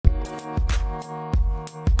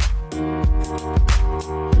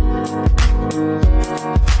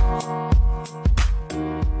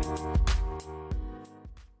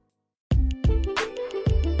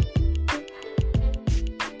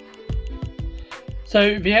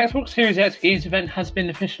So the Xbox Series X Games event has been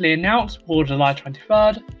officially announced for July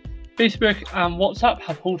 23rd. Facebook and WhatsApp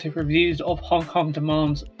have halted reviews of Hong Kong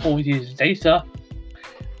demands for user data,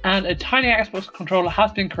 and a tiny Xbox controller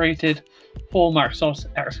has been created for Microsoft's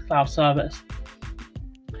xCloud service.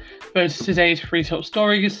 Those are today's 3 top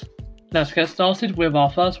stories. Let's get started with our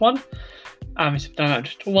first one. This is Download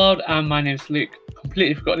Digital World, and my name is Luke.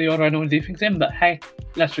 Completely forgot the order I normally do things in, but hey,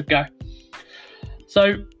 let's just go.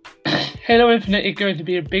 So, Halo Infinite is going to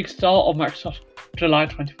be a big star of Microsoft's July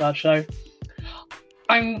 23rd show.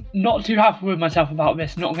 I'm not too happy with myself about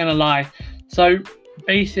this, not going to lie. So,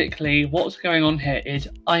 basically, what's going on here is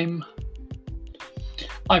I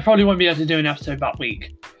probably won't be able to do an episode that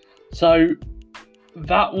week. So,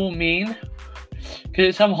 that will mean, because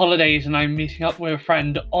it's some holidays and I'm meeting up with a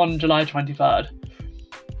friend on July 23rd.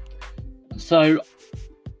 So,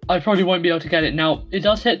 I probably won't be able to get it. Now, it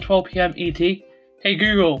does hit 12 PM ET. Hey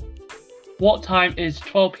Google, what time is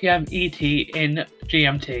 12 PM ET in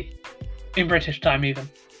GMT? In British time even.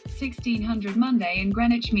 1600 Monday in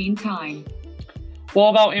Greenwich Mean Time. What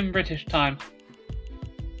about in British time?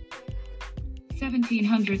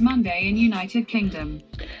 1700 Monday in United Kingdom.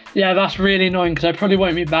 Yeah, that's really annoying because I probably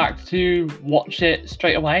won't be back to watch it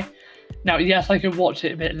straight away. Now, yes, I could watch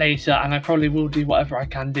it a bit later and I probably will do whatever I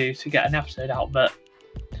can do to get an episode out, but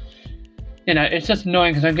you know, it's just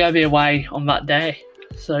annoying because I'm going to be away on that day.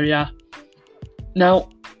 So, yeah. Now,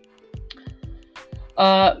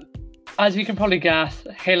 as you can probably guess,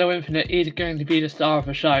 Halo Infinite is going to be the star of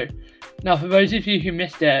the show. Now, for those of you who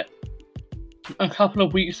missed it, a couple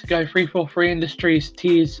of weeks ago, 343 Industries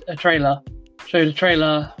showed a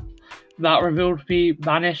trailer that revealed the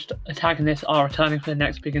banished antagonists are returning for the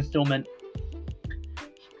next big installment.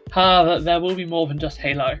 However, there will be more than just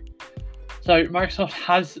Halo. So, Microsoft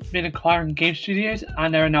has been acquiring game studios,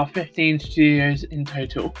 and there are now 15 studios in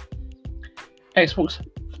total. Xbox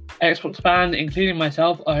fans, including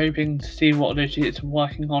myself, are hoping to see what those studios are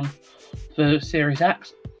working on for Series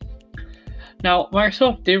X. Now,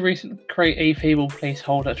 Microsoft did recently create a Fable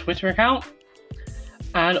placeholder Twitter account,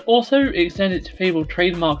 and also extended to Fable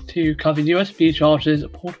trademark to cover USB chargers,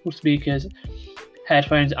 portable speakers,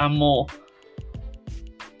 headphones, and more.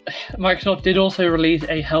 Microsoft did also release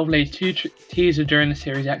a Hellblade 2 teaser during the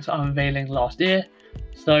Series X unveiling last year,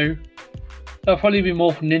 so there'll probably be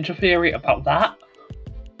more from Ninja Theory about that.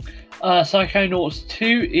 Psychonauts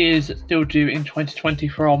 2 is still due in 2020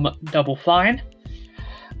 from Double Fine,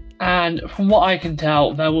 and from what I can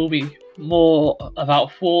tell, there will be more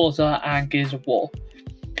about Forza and Gears of War,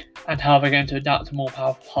 and how they're going to adapt to more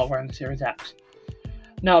powerful hardware in the Series X.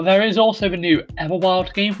 Now, there is also the new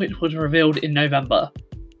Everwild game, which was revealed in November.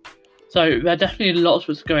 So, there are definitely lots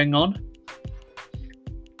that's going on.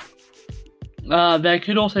 There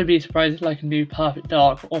could also be surprises like a new Perfect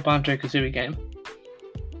Dark or Banjo-Kazooie game.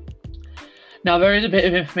 Now, there is a bit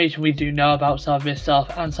of information we do know about some of this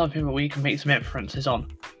stuff, and something that we can make some inferences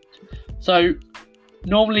on. So,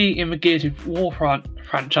 normally in the Gears of War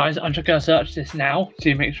franchise, I'm just going to search this now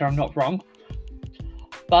to make sure I'm not wrong.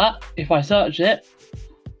 But if I search it,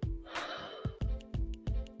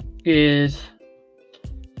 Gears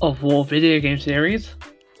of War video game series,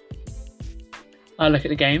 I look at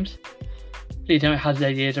the games. Please don't have their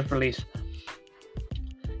years of release.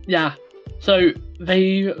 Yeah, so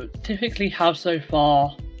they typically have so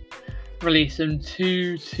far released them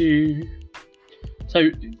so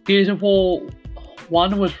Gears of War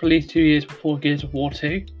 1 was released 2 years before Gears of War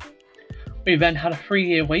 2. We then had a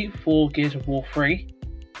 3-year wait for Gears of War 3.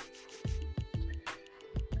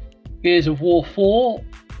 Gears of War 4.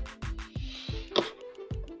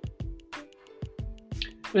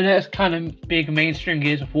 The next kind of big mainstream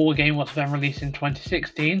Gears of War game was then released in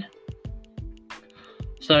 2016.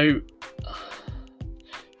 So,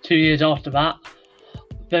 2 years after that.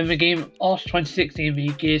 Then the game after 2016, the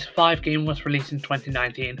Gears 5 game was released in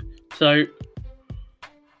 2019. So,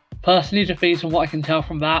 personally, just based on what I can tell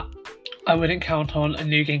from that, I wouldn't count on a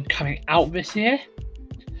new game coming out this year.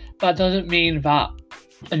 That doesn't mean that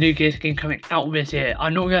a new Gears game coming out this year.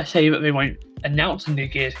 I'm not going to say that they won't announce a new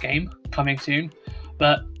Gears game coming soon,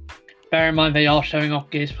 but bear in mind they are showing off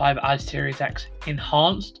Gears 5 as Series X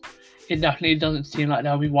enhanced. It definitely doesn't seem like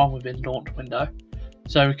there'll be one within launch window.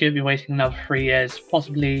 So we could be waiting another 3 years,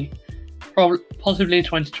 possibly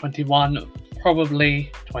 2021,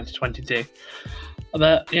 probably 2022.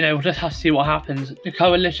 But, you know, we'll just have to see what happens. The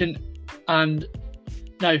Coalition the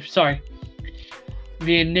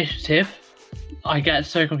Initiative, I get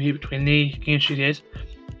so confused between the game studios.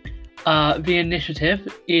 The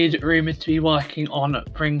Initiative is rumoured to be working on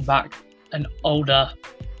bringing back an older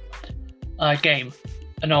game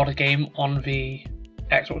on the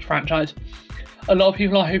Xbox franchise. A lot of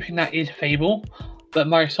people are hoping that is Fable, but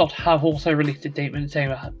Microsoft have also released a statement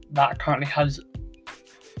saying that currently has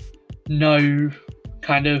no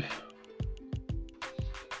kind of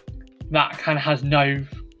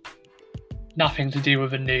nothing to do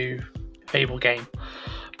with a new Fable game.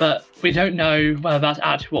 But we don't know whether that's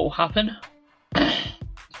actually what will happen.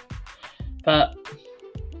 But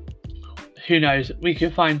who knows? We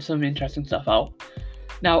could find some interesting stuff out.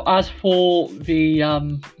 Now, as for the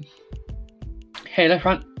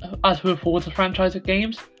Forza franchise of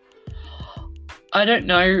games, I don't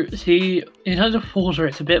know. See, in terms of Forza,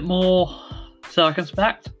 it's a bit more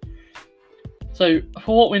circumspect. So,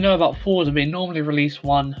 for what we know about Forza, we normally release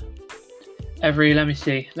one every, let me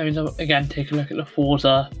again take a look at the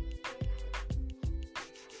Forza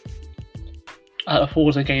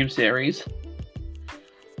game series.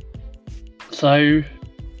 So,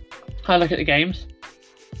 I look at the games.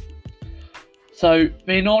 So,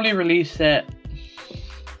 they normally release it.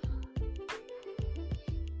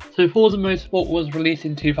 So, Forza Motorsport was released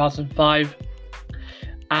in 2005,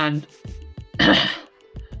 and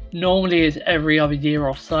normally it's every other year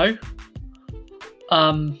or so.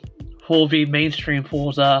 For the mainstream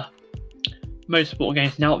Forza Motorsport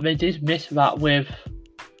games. Now, they did miss that with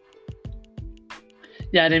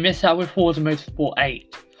Forza Motorsport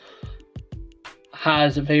 8.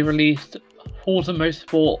 They released Forza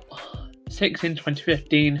Motorsport 6 in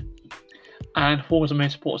 2015 and Forza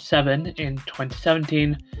Motorsport 7 in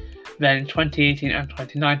 2017. Then in 2018 and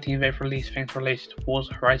 2019 they've released things related to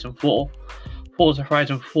Forza Horizon 4. Forza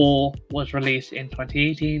Horizon 4 was released in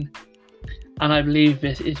 2018, and I believe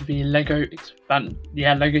this is the Lego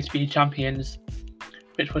Speed Champions,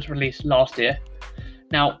 which was released last year.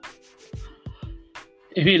 Now,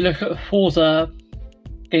 if you look at Forza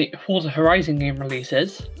Horizon game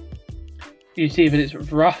releases, you see that it's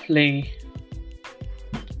roughly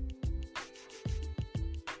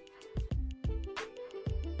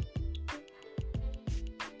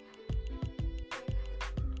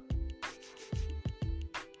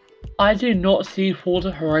I do not see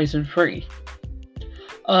Forza Horizon 3.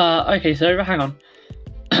 Okay, so hang on.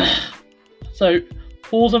 So,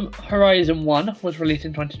 Forza Horizon 1 was released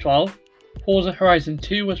in 2012. Forza Horizon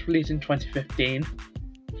 2 was released in 2015.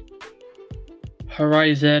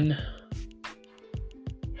 Horizon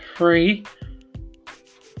 3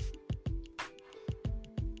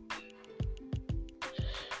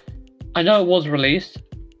 I know it was released,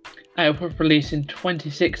 and it was released in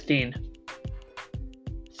 2016.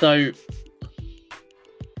 So,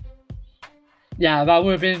 yeah, that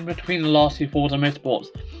would have been between the last two Forza Motorsports.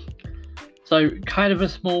 So, kind of a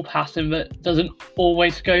small pattern that doesn't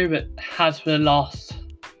always go, but has for the last...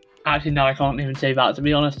 Actually, no, I can't even say that, to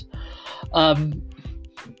be honest. So,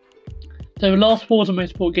 the last Forza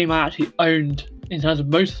Motorsport game I actually owned in terms of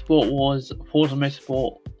motorsport was Forza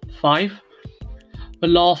Motorsport 5. The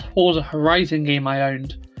last Forza Horizon game I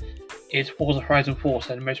owned is Forza Horizon 4,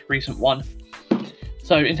 so the most recent one.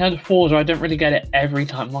 So in terms of Forza, I don't really get it every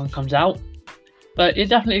time one comes out. But it's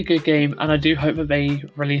definitely a good game, and I do hope that they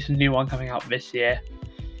release a new one coming out this year.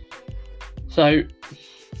 So,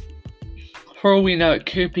 for all we know, it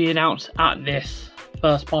could be announced at this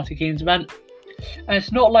first party games event. And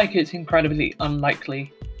it's not like it's incredibly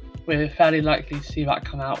unlikely. We're fairly likely to see that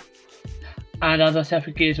come out. And as I said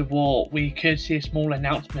for Gears of War, we could see a small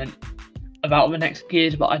announcement about the next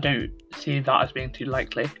Gears, but I don't see that as being too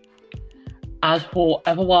likely. As for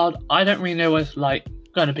Everwild, I don't really know what it's like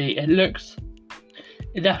going to be. It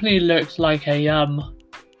definitely looks like a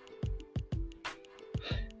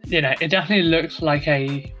it definitely looks like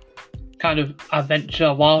a kind of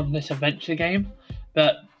wilderness adventure game,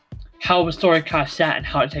 but how the story kind of set and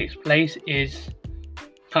how it takes place is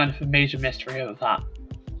kind of a major mystery of that.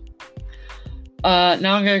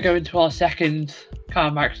 Now I'm going to go into our second kind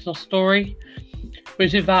of Microsoft story,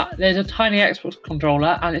 which is that there's a tiny Xbox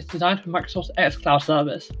controller and it's designed for Microsoft's xCloud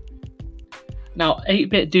service. Now,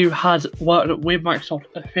 8BitDo has worked with Microsoft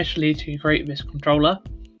officially to create this controller.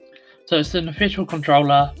 So it's an official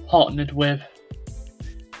controller partnered with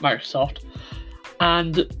Microsoft.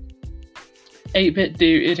 And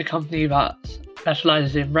 8BitDo is a company that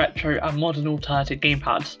specialises in retro and modern alternative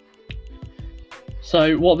gamepads.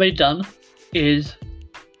 So what they've done is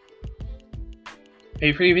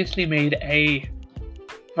they previously made a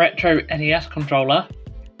retro NES controller,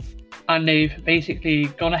 and they've basically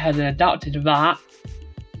gone ahead and adapted that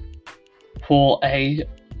for a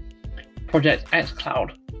Project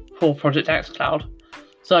xCloud.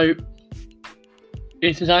 So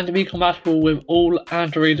it's designed to be compatible with all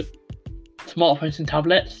Android smartphones and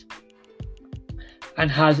tablets,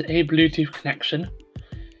 and has a Bluetooth connection.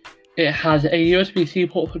 It has a USB-C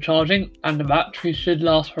port for charging, and the battery should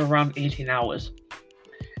last for around 18 hours.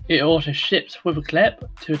 It also ships with a clip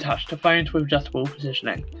to attach to phones with adjustable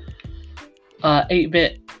positioning.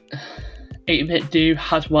 8-bit Do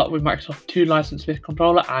has worked with Microsoft to license this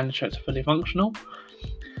controller and show it's fully functional.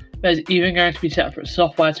 There's even going to be separate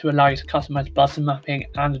software to allow you to customize button mapping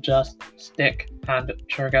and adjust stick and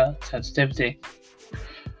trigger sensitivity.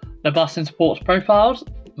 The button supports profiles,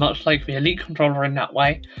 much like the Elite controller in that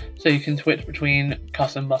way, so you can switch between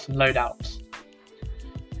custom button loadouts.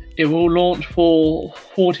 It will launch for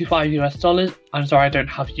 $45 I'm sorry, I don't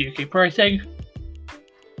have UK pricing.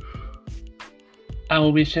 And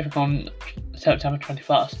will be shipping on September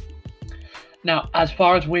 21st. Now, as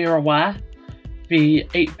far as we are aware, the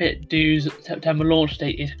 8-bit Do's September launch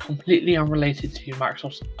date is completely unrelated to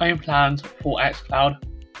Microsoft's own plans for xCloud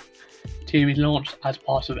to be launched as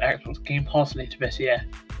part of Xbox Game Pass later this year.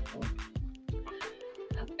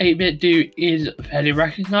 8-bit Do is fairly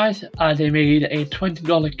recognised as they made a $20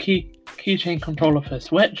 keychain controller for the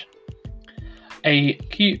Switch, a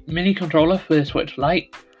cute mini controller for the Switch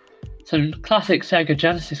Lite, some classic Sega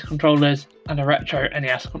Genesis controllers, and a retro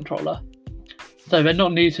NES controller. So they're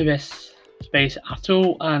not new to this space at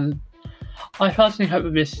all, and I personally hope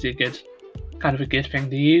that this is a good thing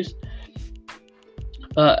to use.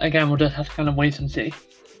 But again, we'll just have to kind of wait and see.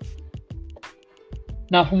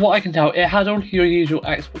 Now, from what I can tell, it has all your usual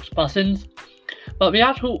Xbox buttons, but the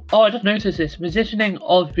actual I just noticed this positioning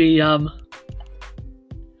of the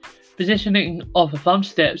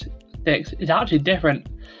thumbsticks is actually different.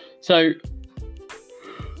 So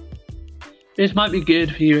this might be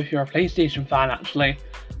good for you if you're a PlayStation fan, actually.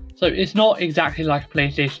 So it's not exactly like a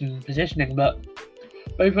PlayStation positioning, but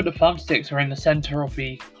both of the thumbsticks are in the center of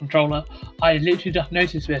the controller. I literally just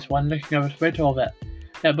noticed this when looking over the photo of it.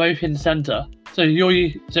 They're both in the center. So if you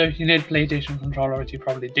need a PlayStation controller, as you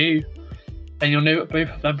probably do, then you'll know that both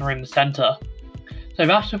of them are in the center. So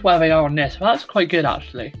that's just where they are on this. That's quite good,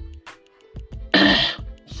 actually.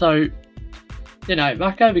 So,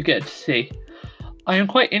 that's going to be good to see. I am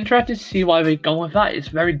quite interested to see why they've gone with that. It's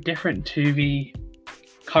very different to the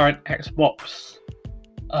current Xbox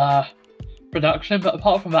production, but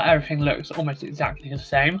apart from that, everything looks almost exactly the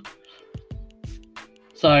same.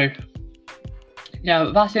 So,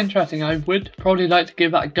 yeah, that's interesting. I would probably like to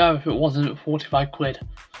give that a go if it wasn't £45.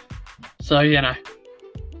 So,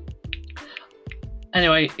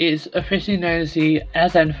 Anyway, it's officially known as the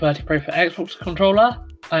SN30 Pro for Xbox controller,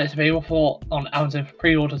 and it's available on Amazon for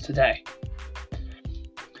pre-order today.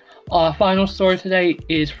 Our final story today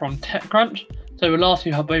is from TechCrunch. So the last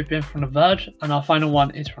two have both been from The Verge, and our final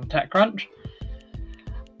one is from TechCrunch.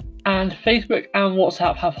 And Facebook and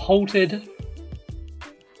WhatsApp have halted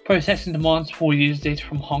processing demands for user data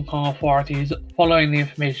from Hong Kong authorities following the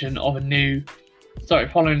introduction of a new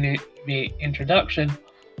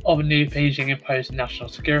Beijing imposed national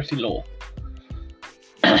security law.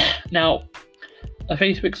 Now, a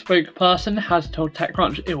Facebook spokesperson has told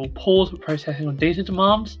TechCrunch it will pause the processing of data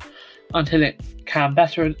demands until it can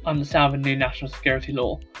better understand the new national security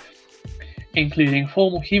law, including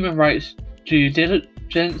formal human rights due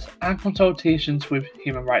diligence and consultations with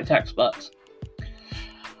human rights experts.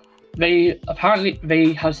 They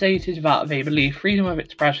have stated that they believe freedom of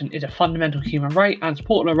expression is a fundamental human right and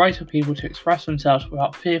support the right of people to express themselves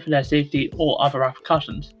without fear for their safety or other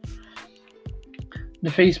repercussions. The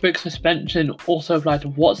Facebook suspension also applies to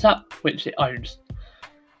WhatsApp, which it owns.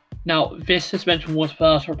 Now, this suspension was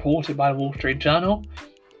first reported by the Wall Street Journal,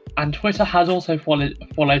 and Twitter has also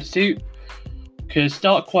followed suit, because,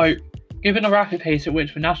 start quote, given the rapid pace at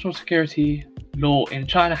which the national security law in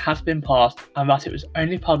China has been passed and that it was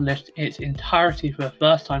only published in its entirety for the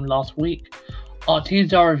first time last week, our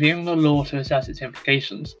teams are reviewing the law to assess its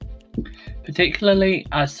implications, particularly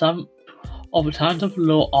as some of the terms of the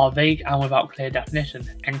law are vague and without clear definition,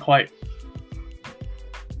 end quote.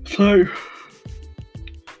 So,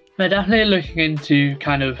 they're definitely looking into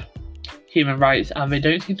kind of human rights, and they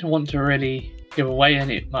don't seem to want to really give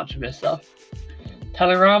away much of this stuff.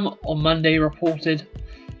 Telegram on Monday reported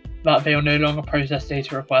that they will no longer process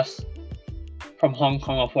data requests from Hong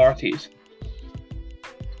Kong authorities.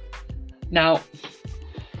 Now,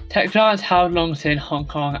 tech giants have long seen Hong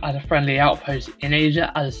Kong as a friendly outpost in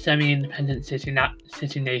Asia as a semi-independent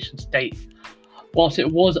city nation state. Whilst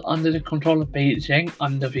it was under the control of Beijing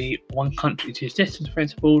under the one country, two systems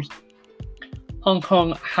principles, Hong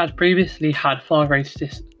Kong had previously had far greater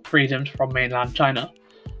freedoms from mainland China.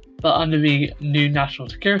 But under the new national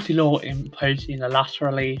security law imposed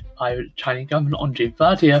unilaterally by the Chinese government on June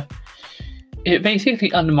 30th, it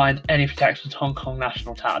basically undermined any protections Hong Kong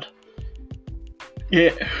nationals had.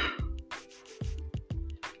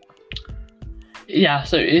 Yeah,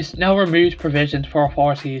 so it's now removed provisions for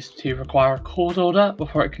authorities to require a court order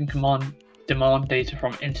before it can demand data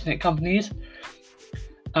from internet companies.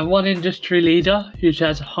 And one industry leader who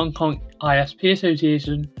chairs the Hong Kong ISP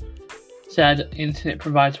Association said internet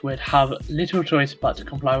providers would have little choice but to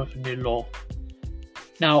comply with the new law.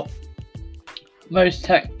 Now, most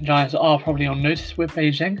tech giants are probably on notice with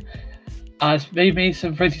Beijing, as they made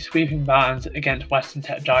some pretty sweeping bans against Western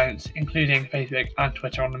tech giants, including Facebook and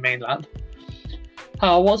Twitter on the mainland.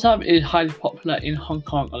 WhatsApp is highly popular in Hong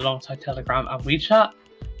Kong alongside Telegram and WeChat,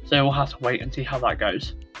 so we'll have to wait and see how that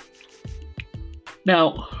goes.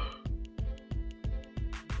 Now,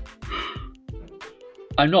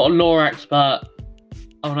 I'm not a law expert,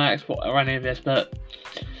 I'm not an expert or any of this, but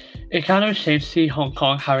it's kind of a shame to see Hong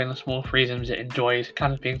Kong having the small freedoms it enjoys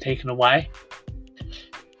kind of being taken away.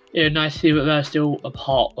 It was nice to see that they're still a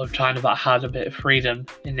part of China that had a bit of freedom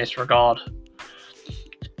in this regard.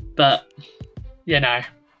 But, you know.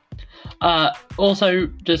 Also,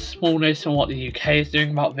 just small notice on what the UK is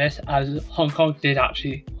doing about this, as Hong Kong did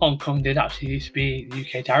actually used to be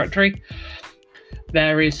UK territory.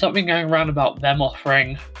 There is something going around about them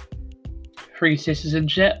offering free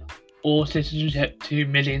citizenship or citizenship to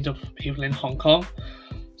millions of people in Hong Kong.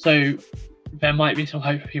 So there might be some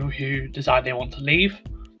hope for people who decide they want to leave,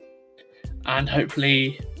 and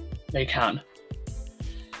hopefully they can.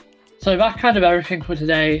 So that's kind of everything for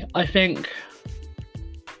today. I think,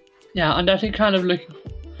 I'm definitely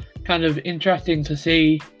kind of interesting to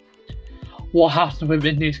see what happens with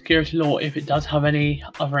the new security law, if it does have any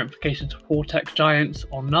other implications for tech giants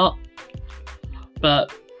or not.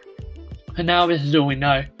 But for now, this is all we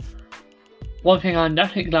know. One thing I'm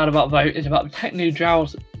definitely glad about, though, is about the tech news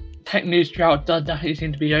drought. Tech news drought does definitely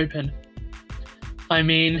seem to be open. I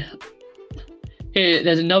mean, here,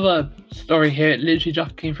 there's another story here. It literally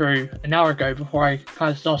just came through an hour ago before I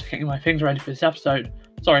kind of started getting my things ready for this episode.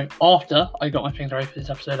 Sorry, after I got my things ready for this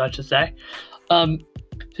episode, I should say.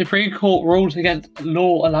 Supreme Court rules against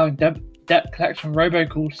law allowing debt collection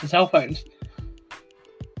robocalls to cell phones.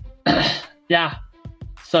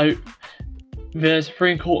 So the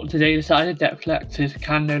Supreme Court today decided debt collectors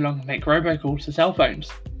can no longer make robocalls to cell phones.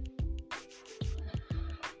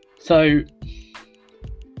 So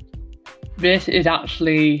this is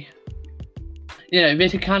actually,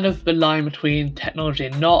 this is kind of the line between technology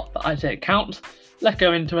and not, but I say it counts. Let's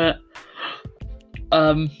go into it.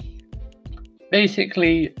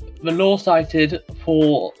 Basically, the law cited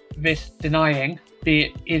for this denying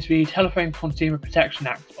is the Telephone Consumer Protection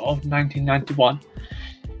Act of 1991,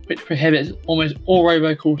 which prohibits almost all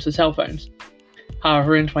robocalls to cell phones.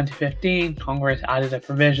 However, in 2015, Congress added a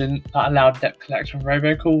provision that allowed debt collection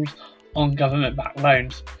robocalls on government-backed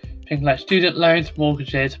loans, things like student loans,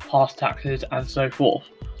 mortgages, past taxes, and so forth.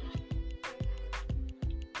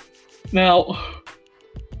 Now,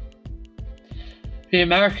 the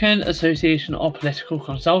American Association of Political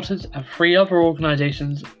Consultants and 3 other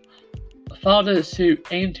organisations filed a suit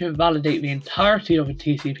aimed to invalidate the entirety of the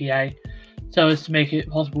TCPA so as to make it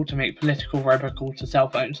possible to make political robocalls to cell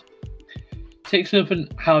phones. 6 of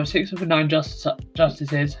the 9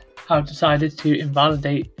 justices have decided to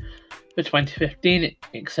invalidate the 2015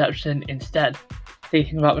 exception instead,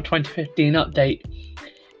 stating about the 2015 update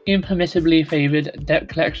impermissibly favoured debt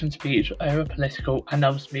collection speech over political and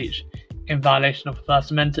other speech in violation of the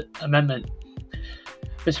First Amendment.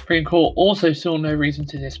 The Supreme Court also saw no reason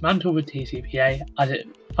to dismantle the TCPA as it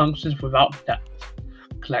functions without the debt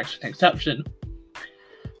collection exception.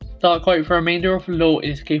 Start quote, "The remainder of the law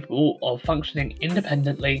is capable of functioning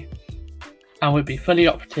independently and would be fully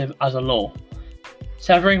operative as a law.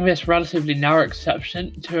 Severing this relatively narrow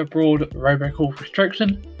exception to a broad robocall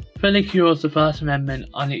restriction fully cures the First Amendment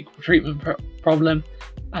unequal treatment problem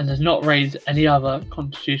and does not raise any other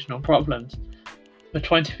constitutional problems. The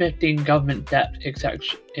 2015 government debt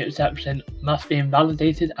exception must be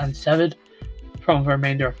invalidated and severed from the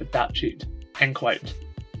remainder of the statute." End quote.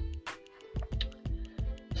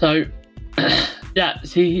 So,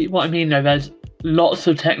 see what I mean though, there's lots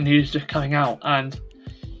of tech news just coming out, and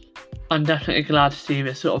I'm definitely glad to see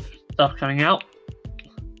this sort of stuff coming out.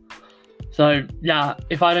 So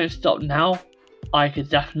if I don't stop now, I could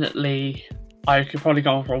probably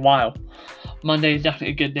go on for a while. Monday is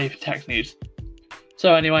definitely a good day for tech news.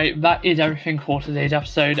 So anyway, that is everything for today's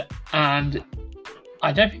episode, and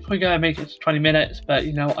I don't think we're going to make it to 20 minutes, but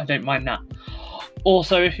I don't mind that.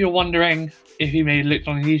 Also, if you're wondering if you maybe looked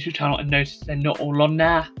on the YouTube channel and noticed they're not all on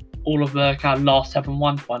there, all of the kind of last 7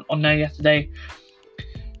 ones weren't on there yesterday.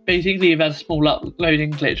 Basically, there's a small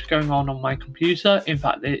uploading glitch going on my computer. In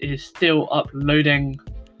fact, it is still uploading.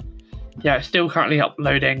 It's still currently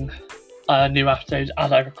uploading new episodes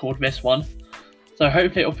as I record this one. So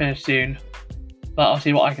hopefully it'll finish soon, but I'll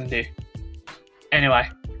see what I can do. Anyway,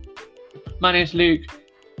 my name's Luke.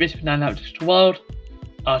 This has been Digital World.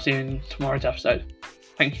 I'll see you in tomorrow's episode.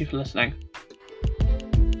 Thank you for listening.